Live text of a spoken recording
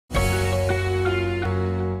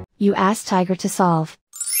You ask Tiger to solve.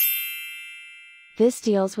 This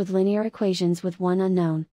deals with linear equations with one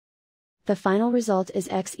unknown. The final result is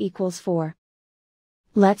x equals 4.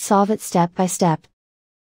 Let's solve it step by step.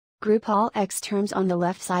 Group all x terms on the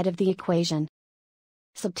left side of the equation.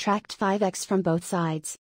 Subtract 5x from both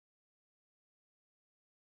sides.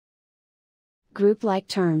 Group like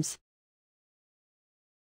terms.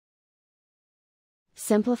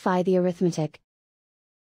 Simplify the arithmetic.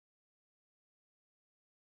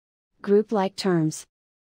 Group like terms.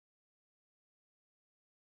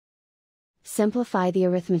 Simplify the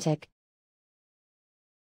arithmetic.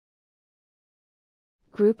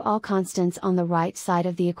 Group all constants on the right side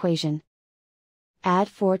of the equation. Add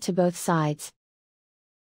 4 to both sides.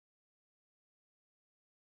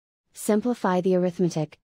 Simplify the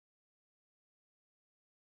arithmetic.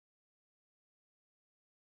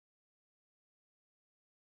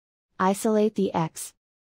 Isolate the x.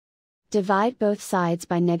 Divide both sides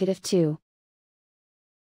by -2.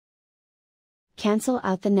 Cancel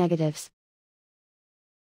out the negatives.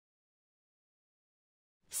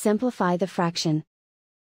 Simplify the fraction.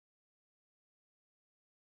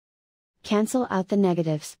 Cancel out the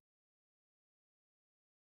negatives.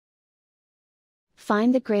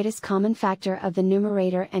 Find the greatest common factor of the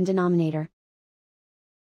numerator and denominator.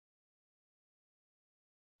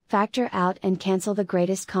 Factor out and cancel the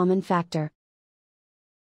greatest common factor.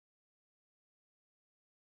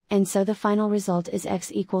 And so the final result is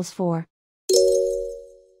x equals 4.